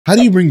How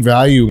do you bring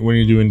value when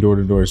you're doing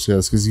door-to-door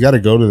sales? Because you got to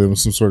go to them with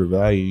some sort of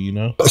value, you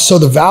know? So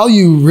the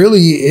value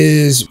really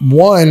is,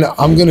 one,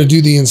 I'm going to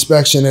do the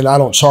inspection and I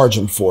don't charge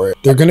them for it.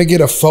 They're going to get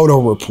a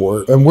photo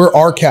report, and we're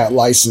RCAT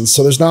licensed.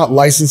 So there's not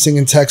licensing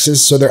in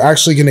Texas. So they're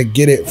actually going to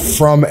get it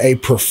from a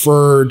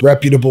preferred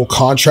reputable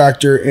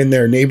contractor in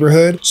their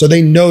neighborhood. So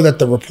they know that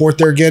the report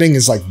they're getting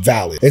is like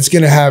valid. It's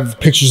going to have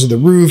pictures of the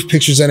roof,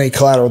 pictures of any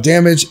collateral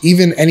damage,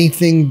 even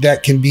anything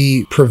that can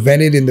be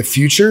prevented in the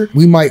future.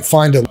 We might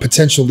find a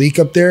potential leak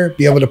up there,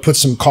 be able to put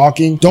some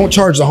caulking. Don't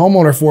charge the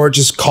homeowner for it,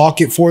 just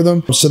caulk it for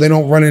them so they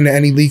don't run into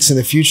any leaks in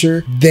the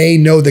future. They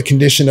know the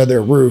condition of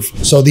their roof.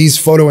 So these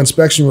photo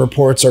inspection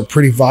reports are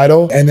pretty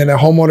vital. And then a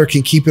homeowner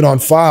can keep it on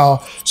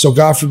file. So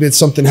God forbid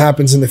something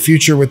happens in the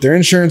future with their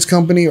insurance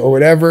company or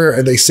whatever,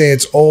 and they say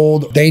it's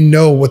old, they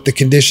know what the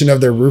condition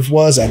of their roof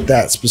was at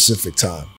that specific time.